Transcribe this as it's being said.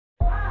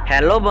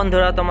Hello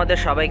বন্ধুরা, তোমাদের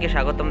সবাইকে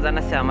স্বাগতম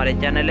জানাচ্ছি আমার এই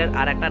চ্যানেলের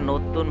আর একটা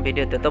নতুন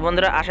ভিডিওতে। তো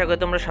বন্ধুরা, আশা করি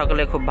তোমরা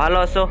সকলে খুব ভালো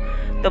আছো।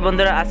 তো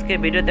বন্ধুরা, আজকের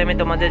ভিডিওতে আমি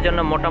তোমাদের জন্য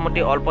মোটামুটি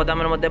অল্প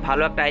দামের মধ্যে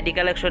ভালো একটা আইডি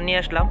কালেকশন নিয়ে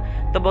আসলাম।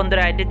 তো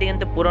বন্ধুরা, আইডিতে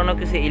কিন্তু পুরনো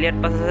কিছু ইলিয়েট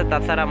পাস আছে,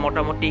 তাছাড়া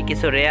মোটামুটি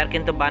কিছু রেয়ার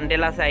কিন্তু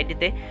বান্ডেল আছে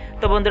আইডিতে।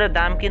 তো বন্ধুরা,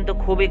 দাম কিন্তু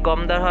খুবই কম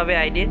দর হবে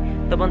আইডির।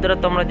 তো বন্ধুরা,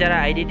 তোমরা যারা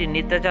আইডিটি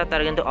নিতে চাও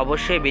তারা কিন্তু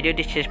অবশ্যই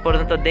ভিডিওটি শেষ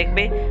পর্যন্ত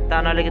দেখবে, তা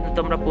নাহলে কিন্তু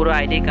তোমরা পুরো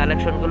আইডির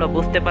কালেকশনগুলো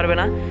বুঝতে পারবে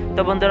না।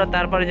 তো বন্ধুরা,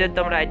 তারপরে যদি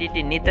তোমরা আইডিটি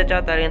নিতে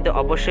চাও তাহলে কিন্তু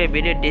অবশ্যই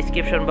ভিডিওর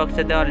ডিসক্রিপশন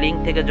বক্সে দেওয়া লিঙ্ক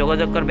থেকে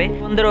যোগাযোগ করবে।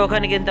 বন্ধুরা,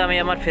 ওখানে কিন্তু আমি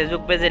আমার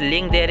ফেসবুক পেজের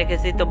লিঙ্ক দিয়ে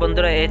রেখেছি। তো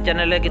বন্ধুরা, এই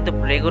চ্যানেলে কিন্তু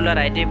রেগুলার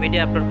আইডির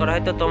ভিডিও আপলোড করা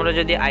হয়। তো তোমরা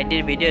যদি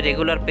আইডির ভিডিও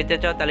রেগুলার পেতে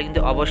চাও তাহলে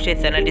কিন্তু অবশ্যই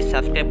চ্যানেলটি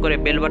সাবস্ক্রাইব করে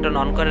বেল বাটন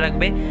অন করে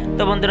রাখবে।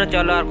 তো বন্ধুরা,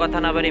 চলো আর কথা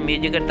না বাড়ি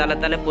মিউজিকের তালে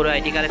তালে পুরো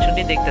আইডি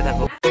কালেকশনটি দেখতে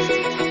থাকো।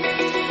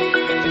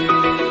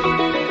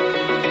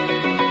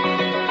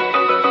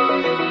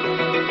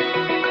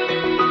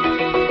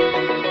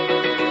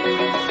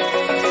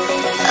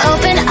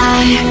 Open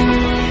eye,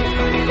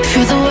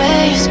 feel the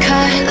waves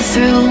cut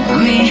through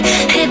me,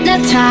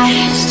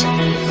 hypnotized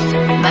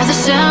by the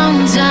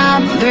sounds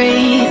I'm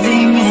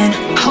breathing in.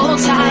 Hold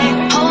tight,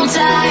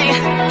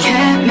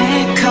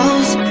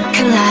 chemicals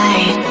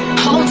collide.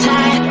 Hold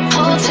tight,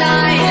 hold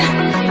tight,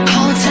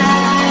 hold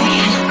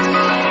tight.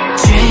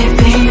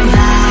 Dripping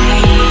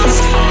lights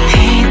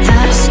paint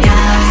the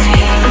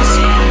skies,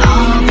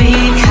 all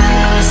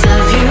because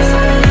of you.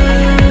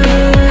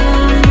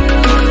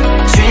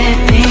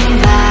 Dripping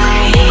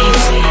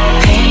lights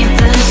paint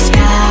the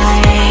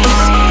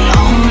skies,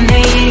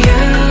 only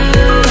you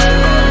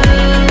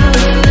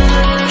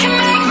can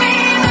make me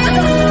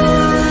move.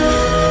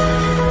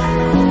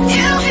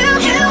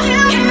 You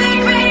can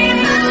make me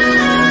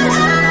move.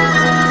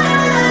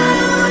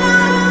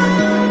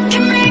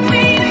 Can make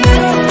me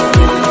move.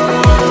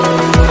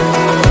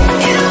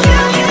 You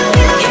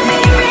can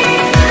make me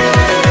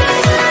move.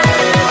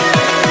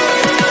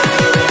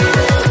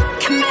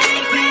 Can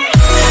make me.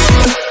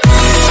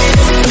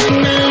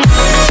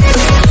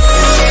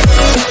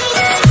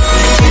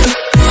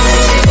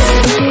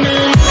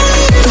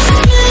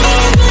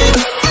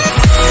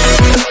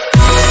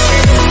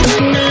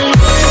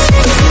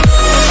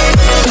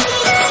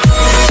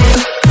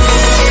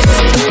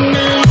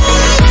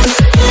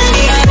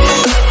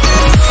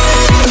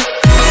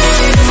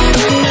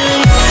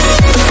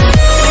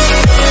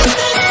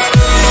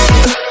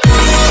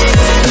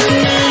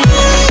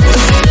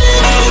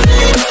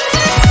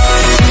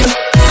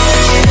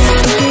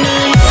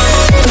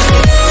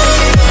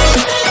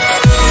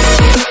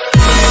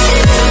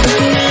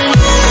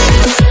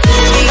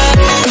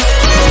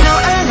 No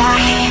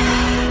alive,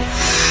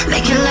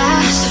 make it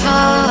last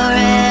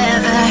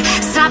forever.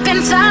 Stop in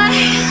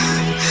time,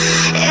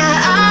 yeah,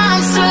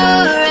 I'm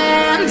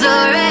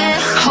surrendering.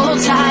 Hold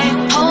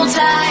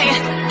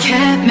tight,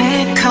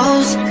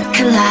 chemicals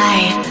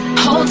collide.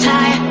 Hold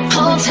tight,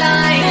 hold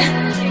tight,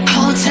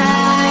 hold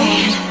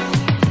tight.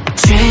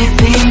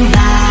 Dripping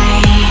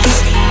lights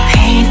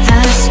paint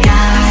the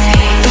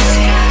skies,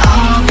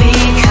 all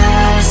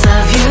because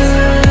of you.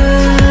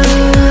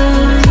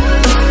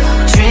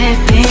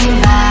 Dripping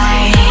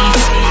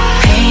lights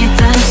paint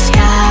the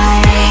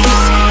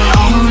skies,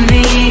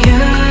 only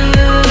you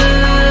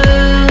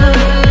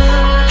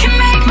can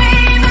make me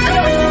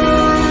move.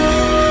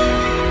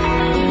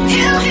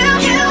 You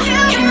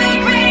can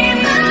make me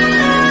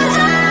move.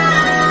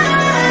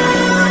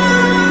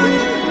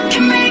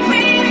 Can make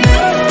me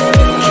move. Can make me move.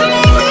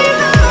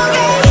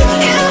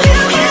 You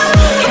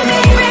can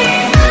make me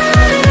move.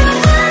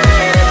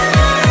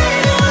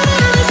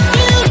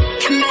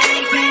 Can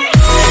make me.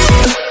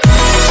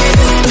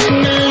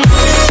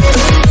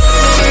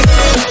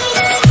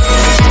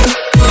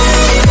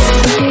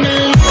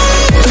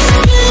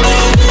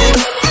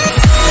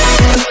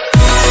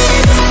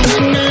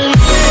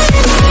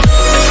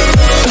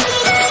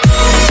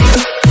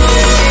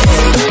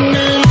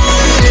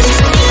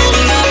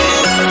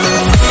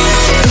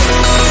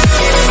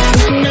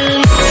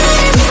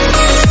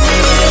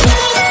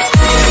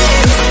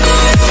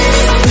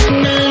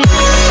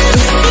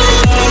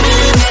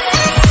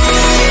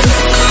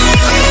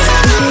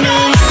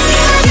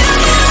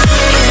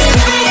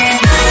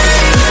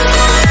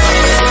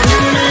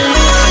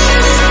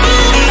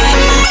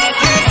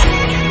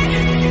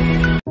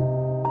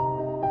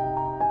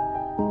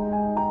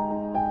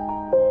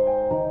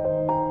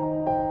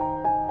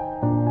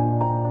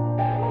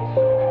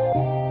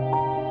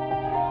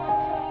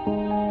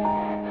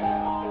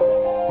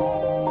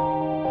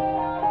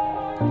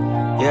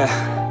 Yeah.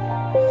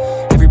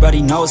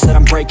 Everybody knows that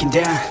I'm breaking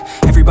down.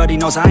 Everybody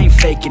knows I ain't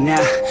faking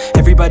now.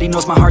 Everybody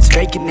knows my heart's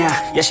vacant now.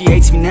 Yeah, she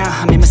hates me now,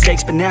 I made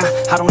mistakes but now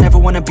I don't ever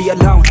wanna be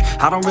alone.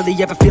 I don't really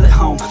ever feel at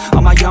home.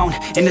 On my own,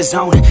 in the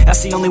zone,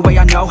 that's the only way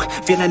I know.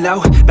 Feeling low,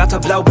 about to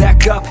blow back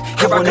up.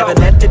 Here I won't ever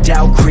let the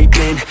doubt creep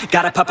in.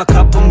 Gotta pop a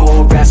couple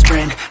more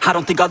aspirin. I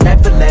don't think I'll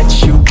ever let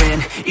you in.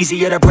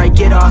 Easier to break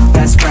it off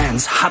as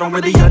friends. I don't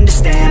really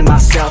understand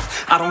myself.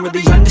 I don't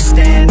really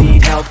understand,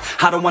 need help.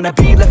 I don't wanna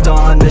be left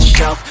on the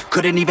shelf.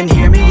 Couldn't even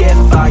hear me if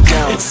I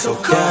yelled. It's so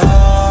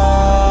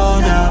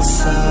cold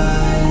outside.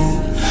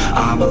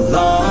 I'm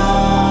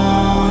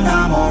alone,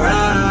 I'm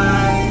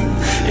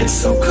alright. It's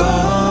so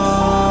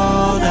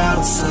cold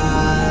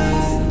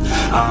outside.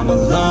 I'm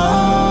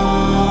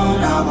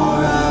alone, I'm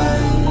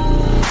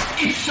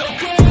alright. It's so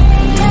cold.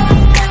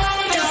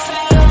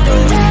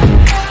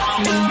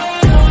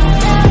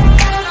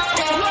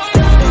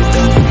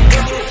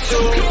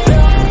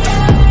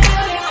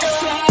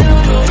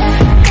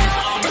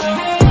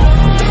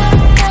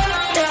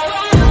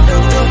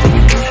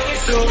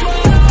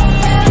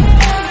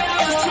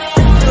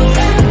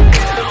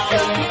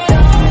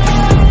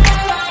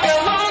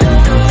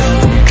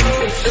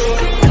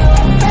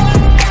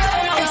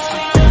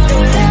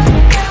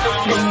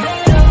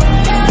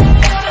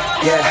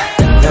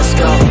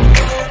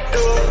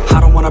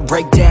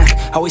 Break down,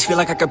 always feel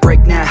like I could break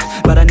now,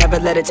 but I never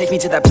let it take me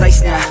to that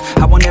place now.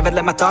 I won't ever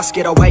let my thoughts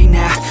get away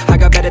now. I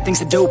got better things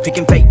to do,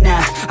 picking fate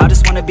now. I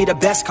just wanna be the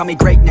best, call me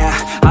great now.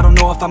 I don't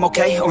know if I'm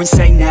okay or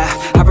insane now.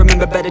 I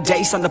remember better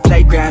days on the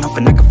playground,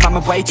 hoping I can find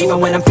my way even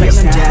when I'm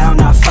feeling down.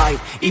 I fight,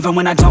 even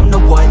when I don't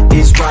know what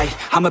is right.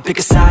 I'ma pick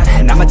a side,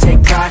 and I'ma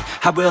take pride.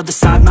 I will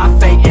decide my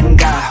fate,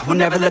 and I will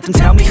never let them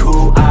tell me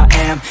who I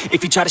am.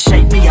 If you try to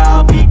shake me,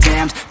 I'll be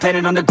damned.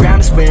 Planet on the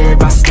ground is where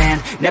I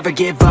stand. Never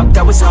give up,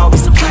 that was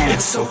always the plan.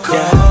 It's so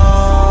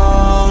cold